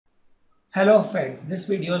Hello friends, this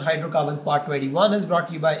video on hydrocarbons part 21 is brought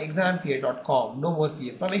to you by examfear.com. No more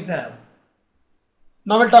fear from exam.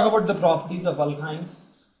 Now we'll talk about the properties of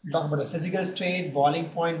alkynes. We'll talk about the physical state,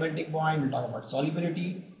 boiling point, melting point. We'll talk about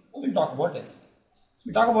solubility. And we'll talk about density. So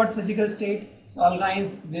we talk about physical state. So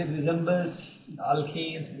alkynes, they resembles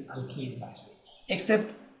alkanes and alkenes actually,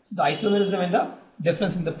 except the isomerism and the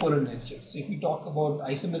difference in the polar natures. So if we talk about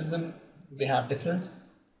isomerism, they have difference,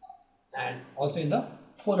 and also in the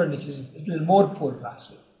polar nature is a little more polar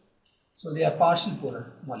actually. So they are partial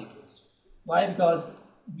polar molecules. Why? Because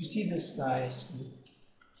if you see this guy actually,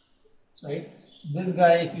 right? So this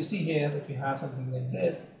guy, if you see here, if you have something like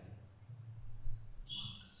this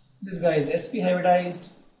guy is sp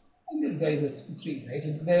hybridized and this guy is sp3, right?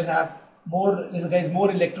 So this guy will have more, this guy is more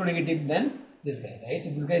electronegative than this guy, right?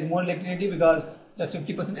 So this guy is more electronegative because that's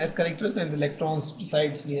 50% s characters and the electrons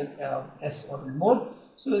resides near s orbital more.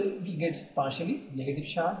 So it gets partially negative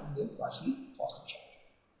charge and then partially positive charge.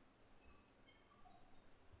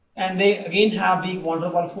 And they again have big van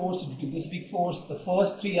der Waals force. Due to this big force, the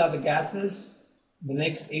first three are the gases, the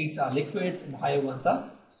next 8 are liquids, and the higher ones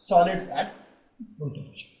are solids at room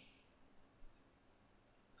temperature.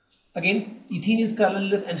 Again, ethene is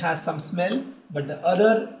colorless and has some smell, but the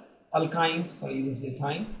other alkynes, sorry, this is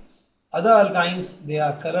ethyne, other alkynes, they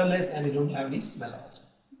are colorless and they don't have any smell also.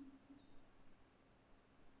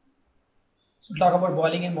 So we'll talk about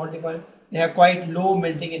boiling and melting point. They have quite low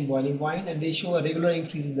melting and boiling point, and they show a regular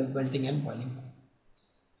increase in the melting and boiling point.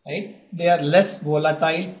 Right? They are less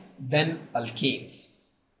volatile than alkanes.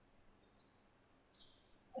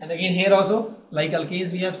 And again here also, like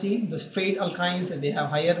alkanes we have seen, the straight alkynes, and they have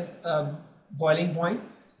higher boiling point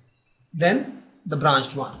than the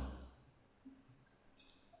branched one.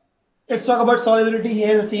 Let's talk about solubility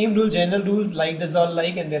here. The same rule, general rules, like dissolve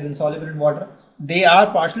like, and they are insoluble in water. They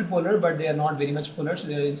are partial polar, but they are not very much polar. So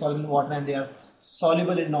they are insoluble in water and they are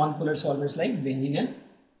soluble in non-polar solvents like benzene and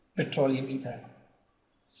petroleum ether.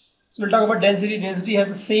 So we'll talk about density. Density has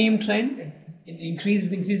the same trend. It increases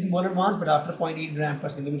with increase in molar mass, but after 0.8 gram per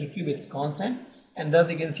centimeter cube, it's constant. And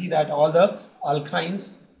thus you can see that all the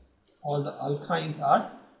alkynes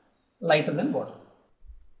are lighter than water.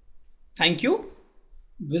 Thank you.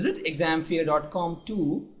 Visit examfear.com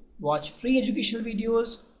to watch free educational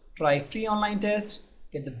videos, try free online tests,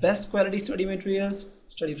 get the best quality study materials,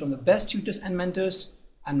 study from the best tutors and mentors,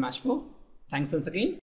 and much more. Thanks once again.